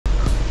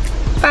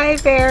Hi,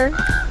 bear.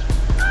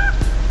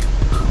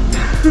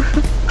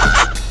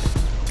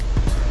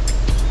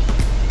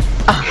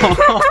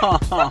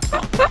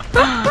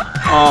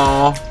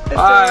 Oh,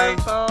 bye.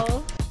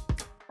 Adorable.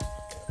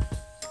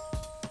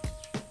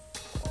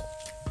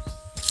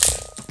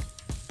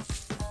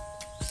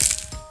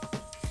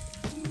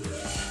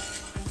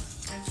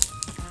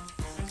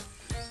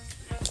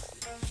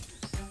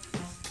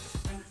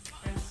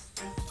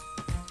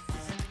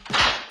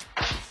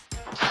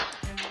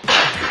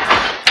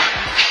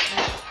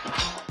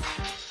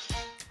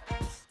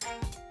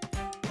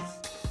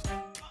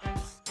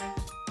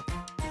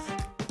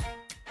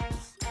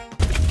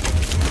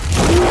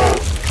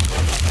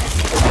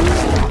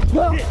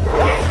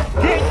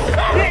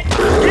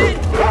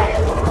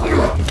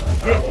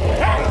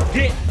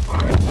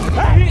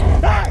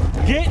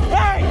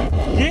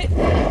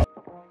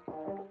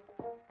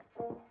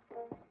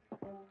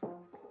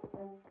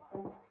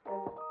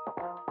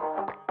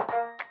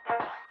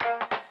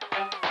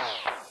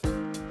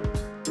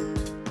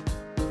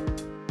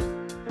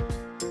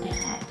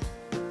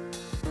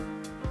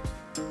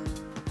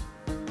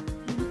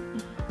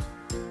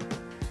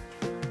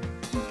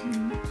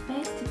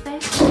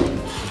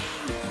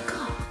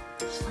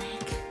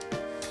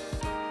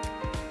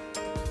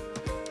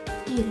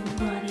 Get him,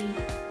 buddy.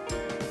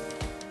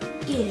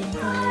 Get him,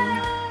 buddy.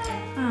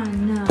 Oh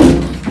no.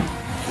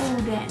 Oh,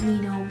 that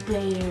mean old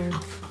bear.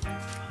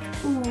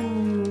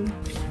 Ooh.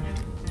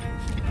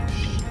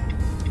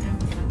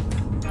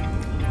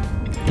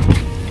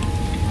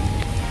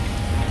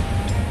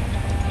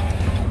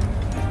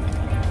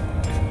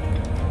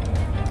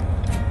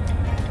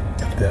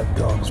 If that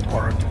dog's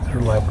bark,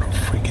 they're liable to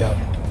freak out.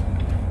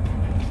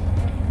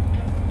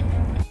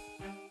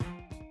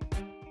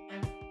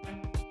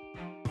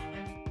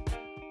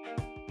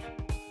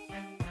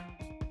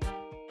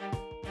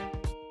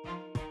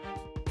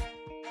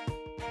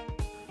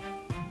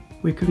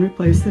 We can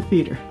replace the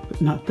feeder,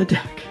 but not the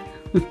deck.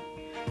 I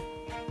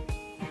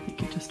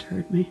think you just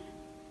heard me.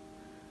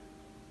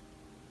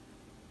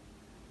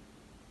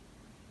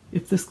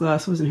 If this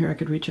glass wasn't here, I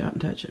could reach out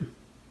and touch him.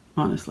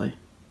 Honestly.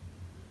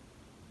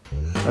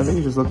 I think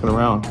he's just looking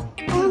around.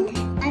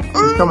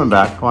 He's coming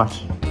back.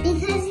 Watch.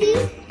 Because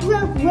he's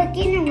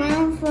looking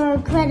around for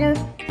a critter,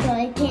 so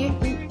I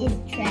can't eat his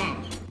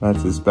trash.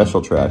 That's his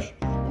special trash.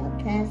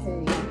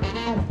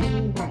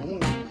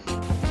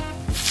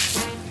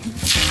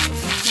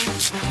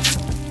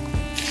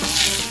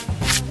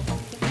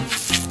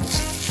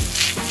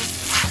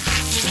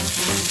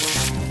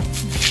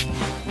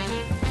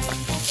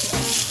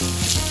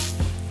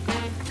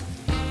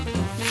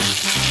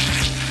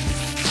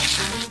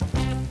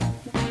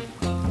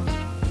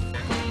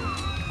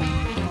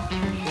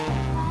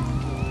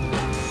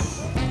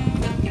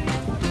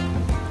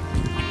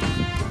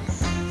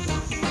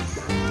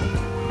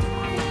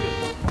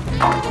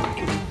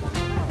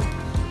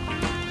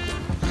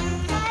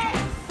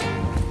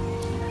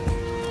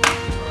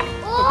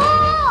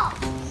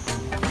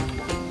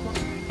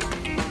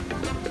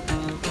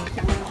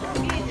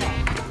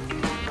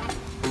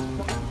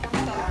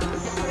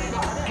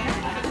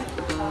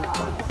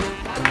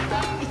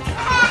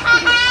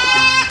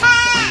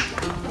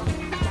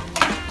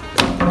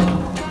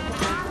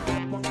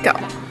 Go.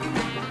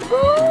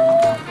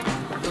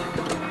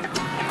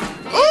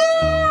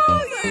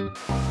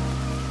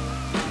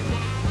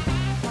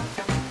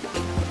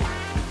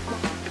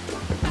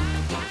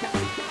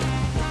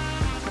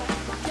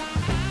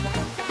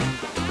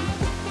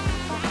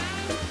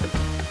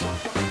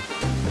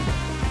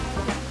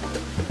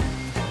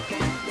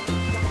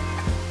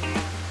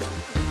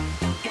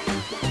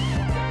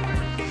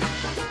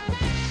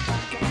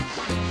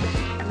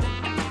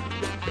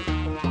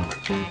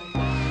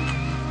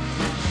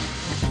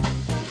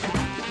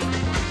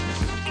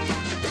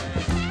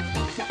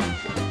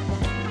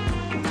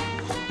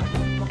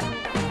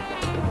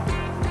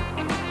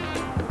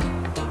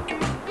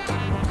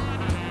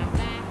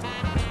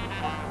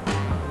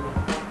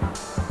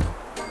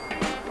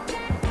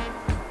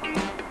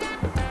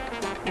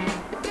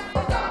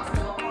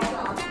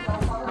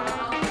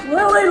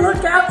 Lily,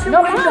 look out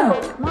your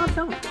window! Mom,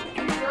 don't.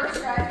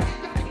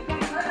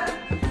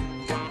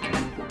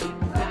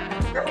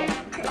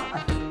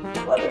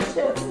 What a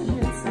chance you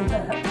didn't see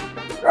that.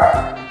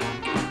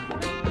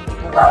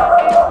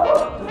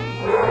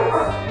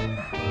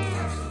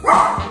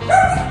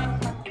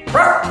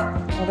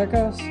 Oh, there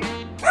goes.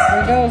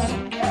 There he goes.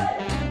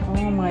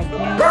 Oh my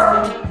God.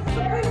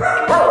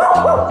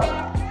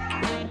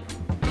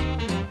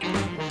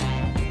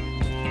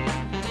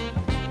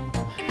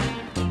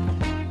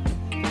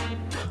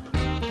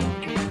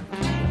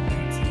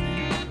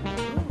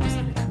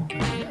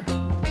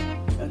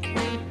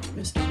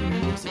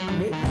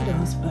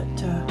 But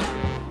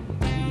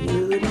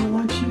really don't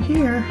want you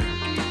here.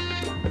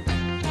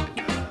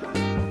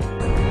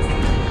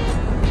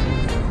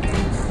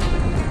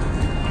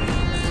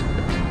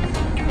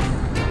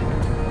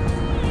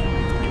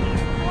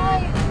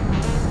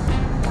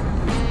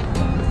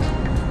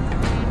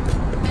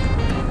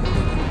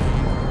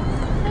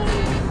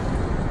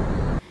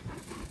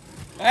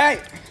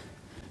 Hey!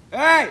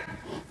 Hey!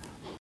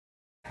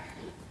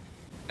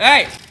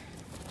 Hey!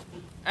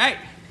 Hey!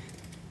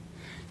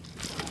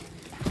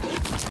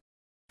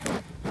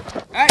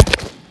 Hey!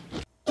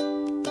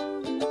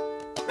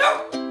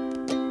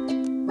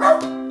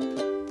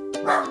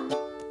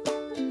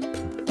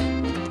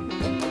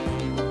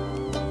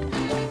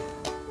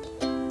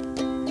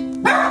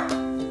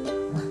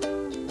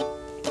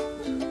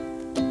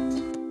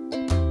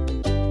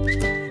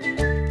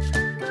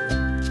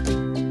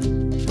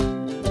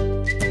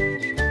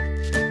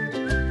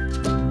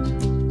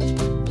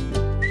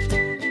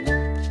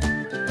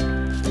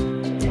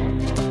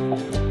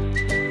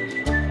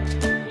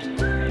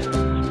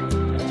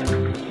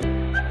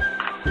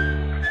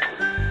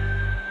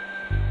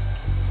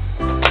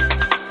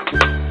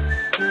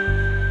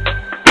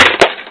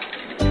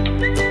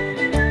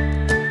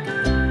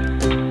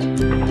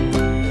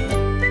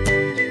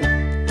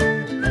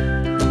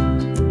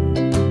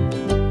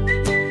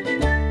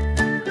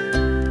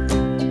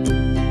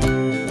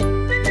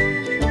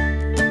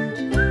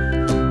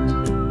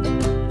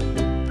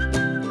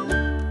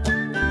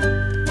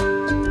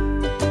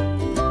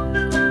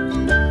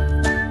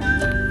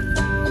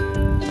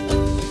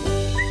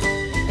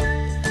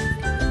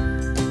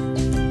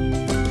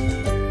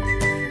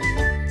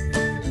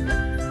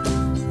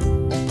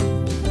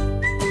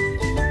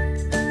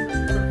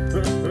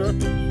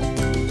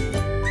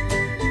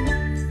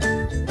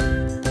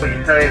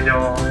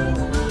 인사해줘.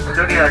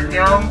 저기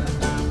안녕.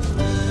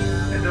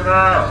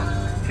 얘들아,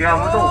 뒤에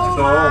아무도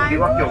없어.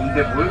 우리밖에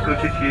없는데 뭘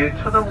그렇게 뒤에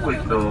쳐다보고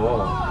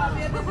있어.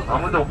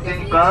 아무도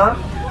없으니까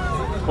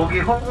거기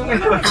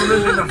허공에서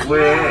손을 들면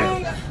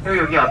뭐해.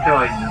 여기 앞에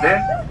와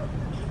있는데.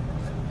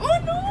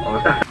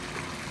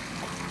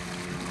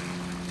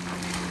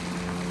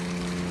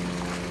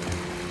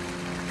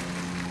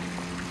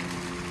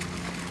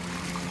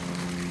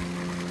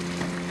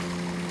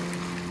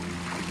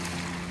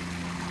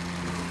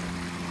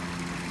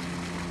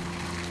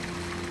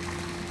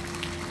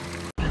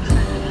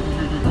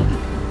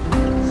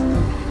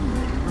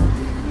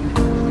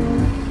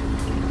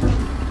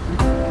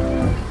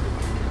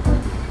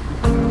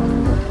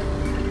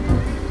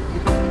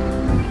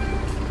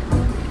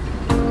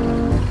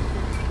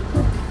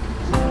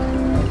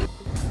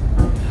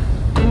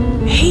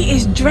 He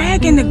is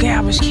dragging the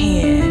garbage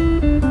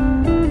can.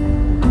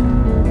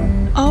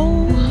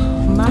 Oh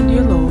my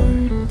dear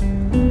Lord.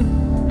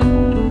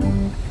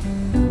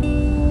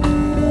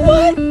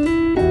 What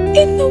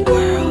in the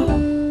world?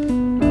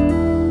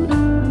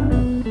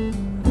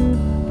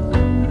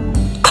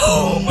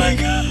 Oh my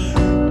God.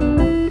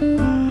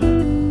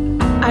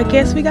 I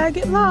guess we gotta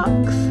get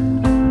locks.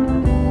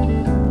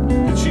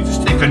 Did she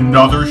just take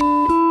another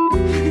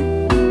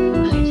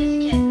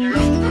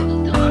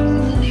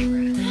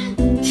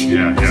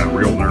Yeah,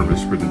 real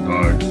nervous for the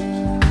dogs.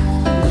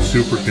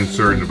 Super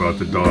concerned about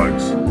the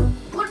dogs.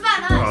 What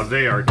about us?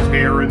 They are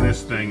tearing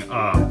this thing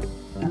up.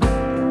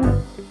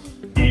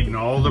 Eating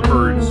all the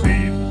bird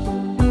seed.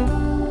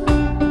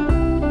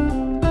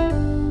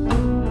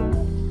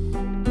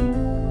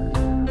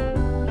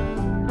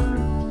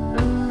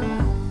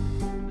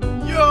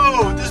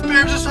 Yo, this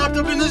bear just hopped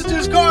up in this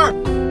dude's car.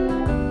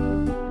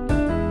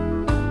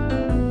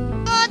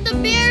 Oh, the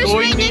bear is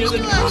right next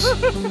to us.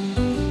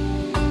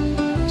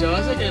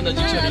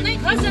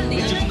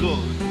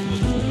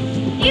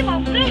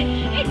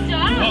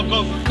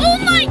 Oh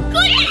my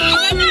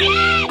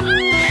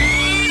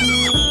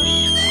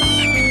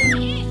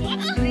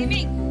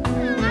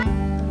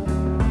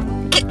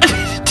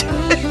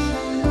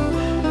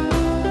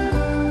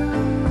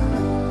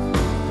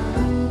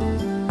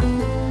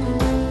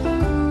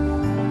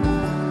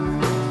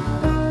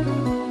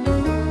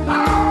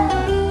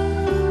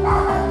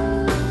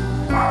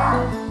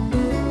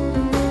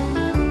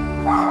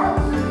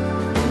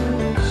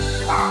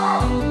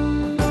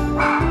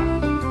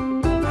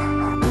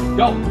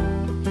Go!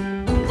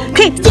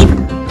 Okay,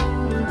 Steve!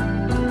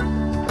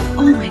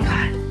 Oh my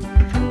God.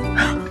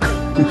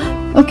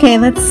 Okay,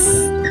 let's...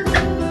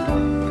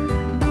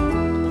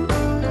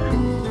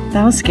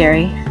 That was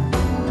scary.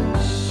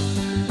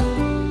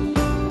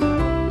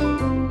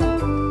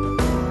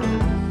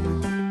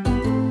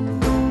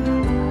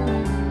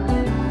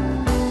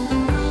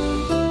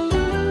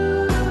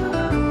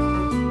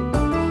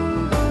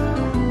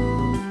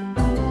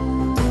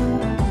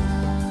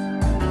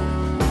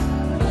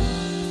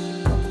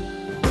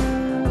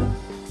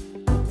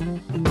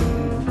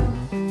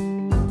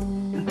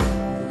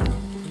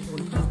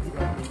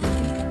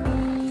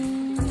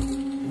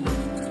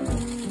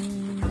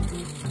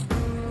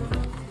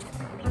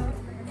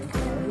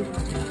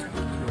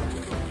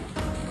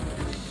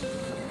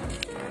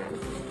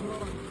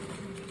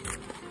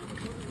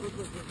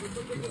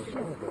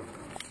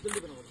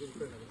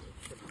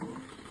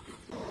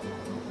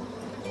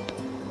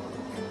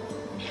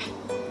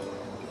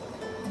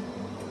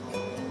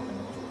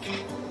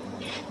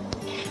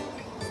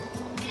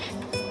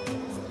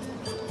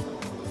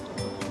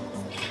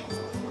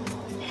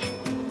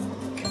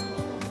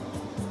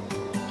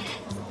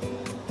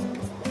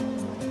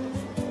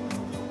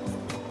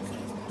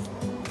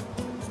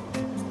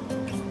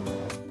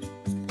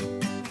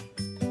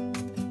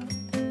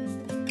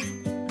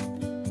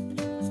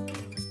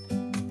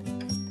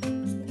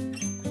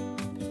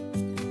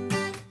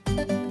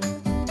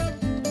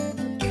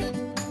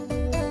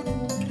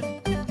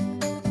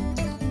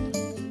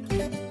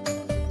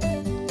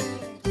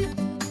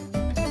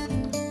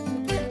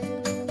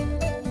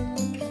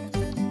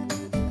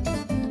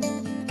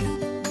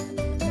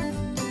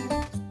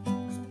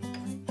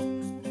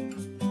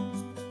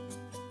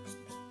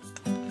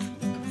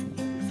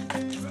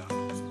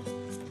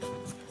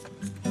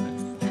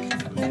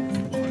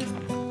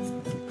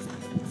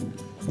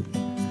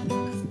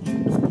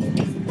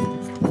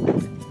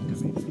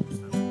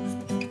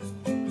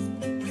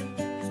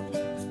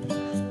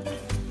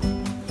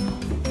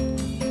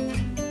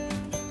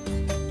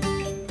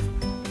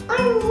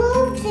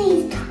 love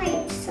these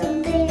types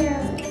of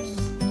bears.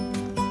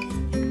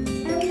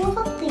 I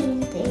love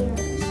these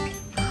bears.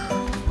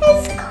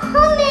 It's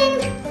coming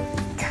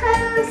to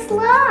the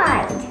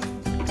slide.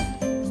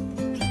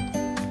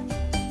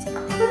 It's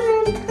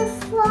coming to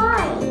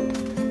slide.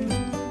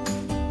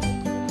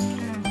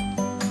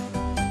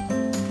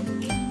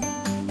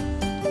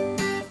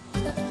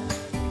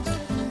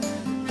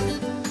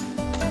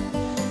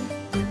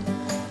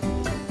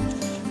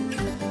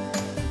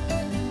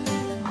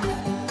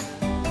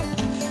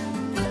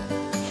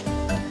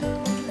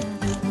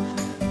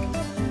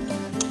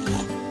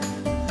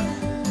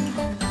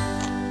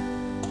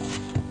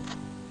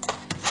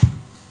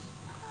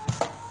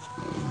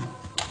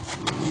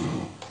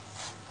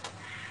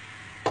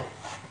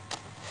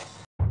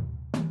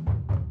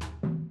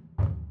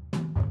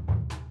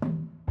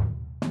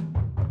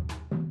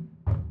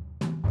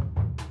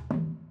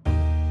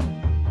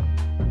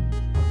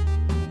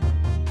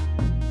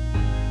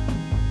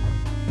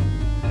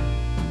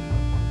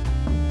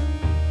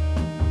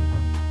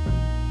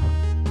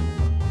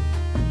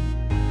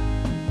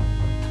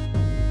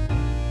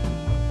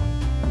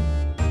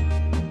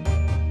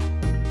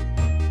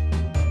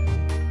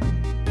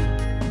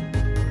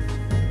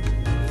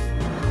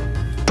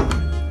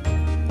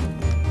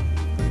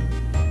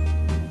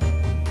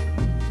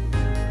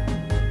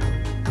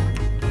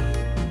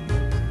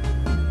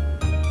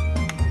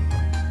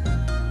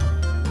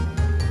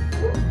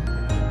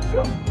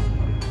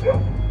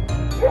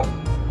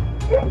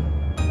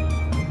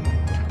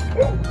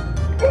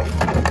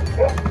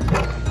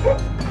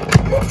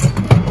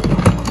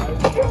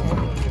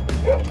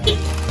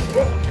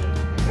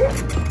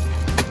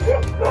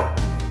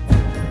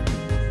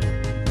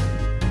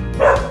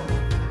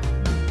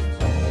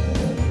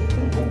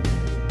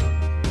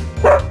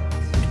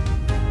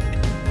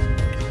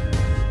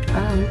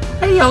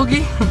 Hey,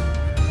 Yogi.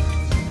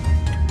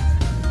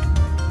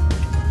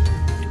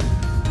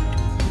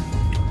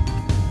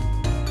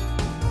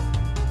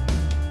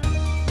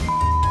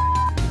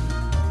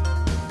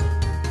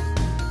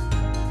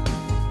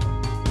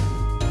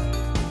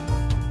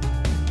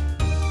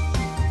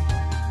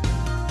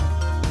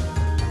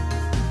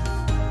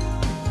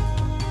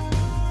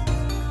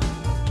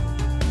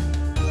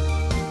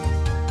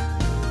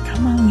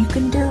 Come on, you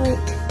can do it.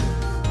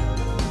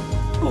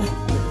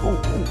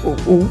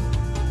 Oh.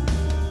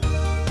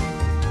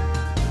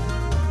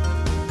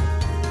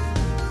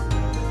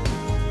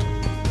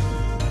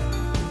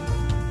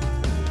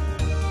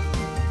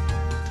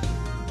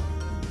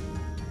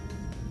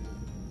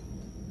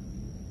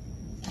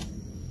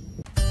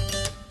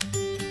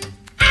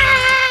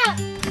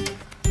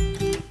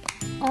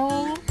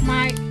 Oh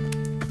my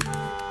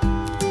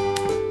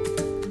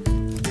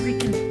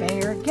freaking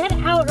bear. Get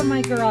out of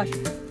my garage.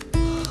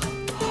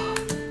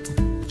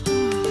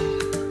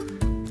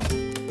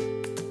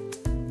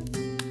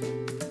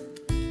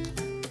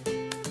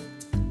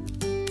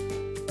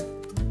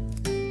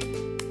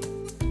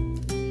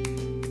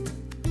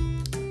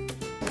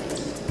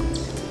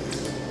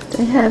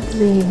 They have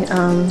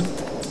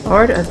the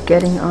art of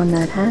getting on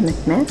that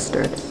hammock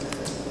mastered.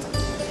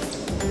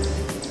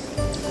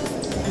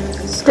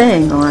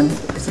 Staying on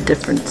is a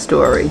different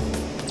story.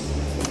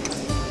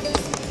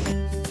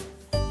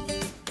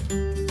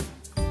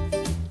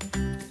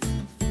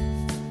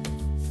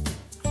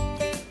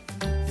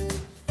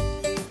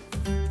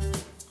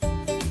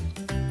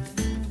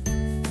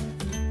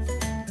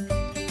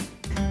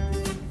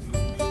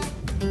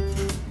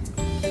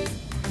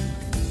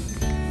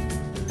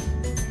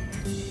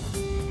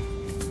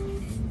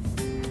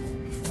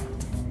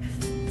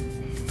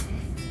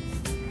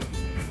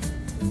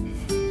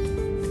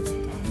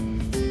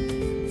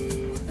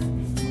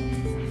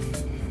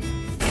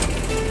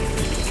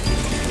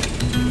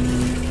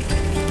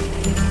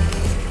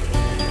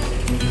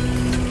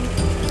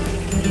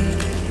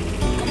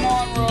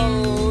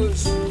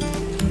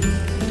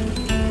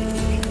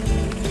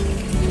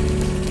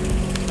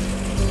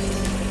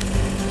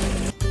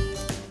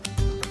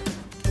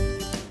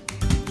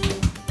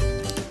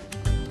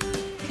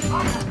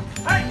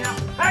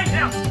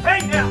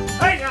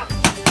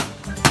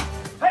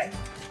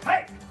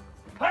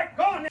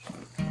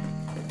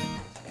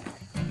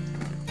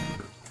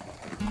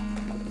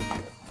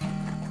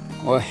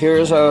 Well,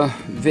 here's a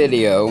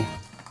video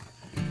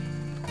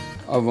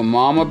of a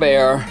mama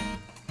bear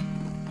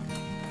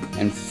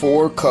and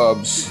 4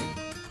 cubs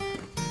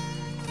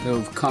that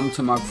have come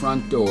to my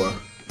front door.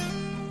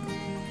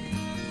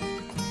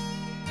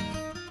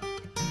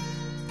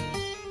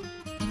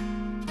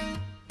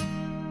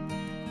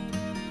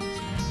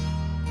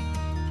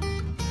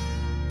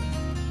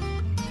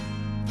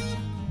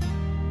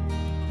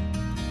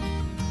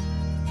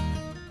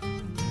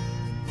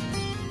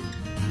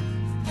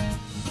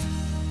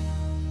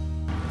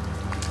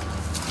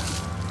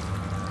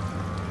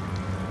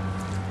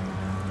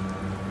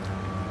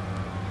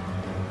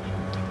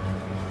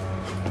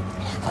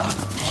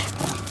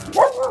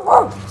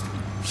 Whoa.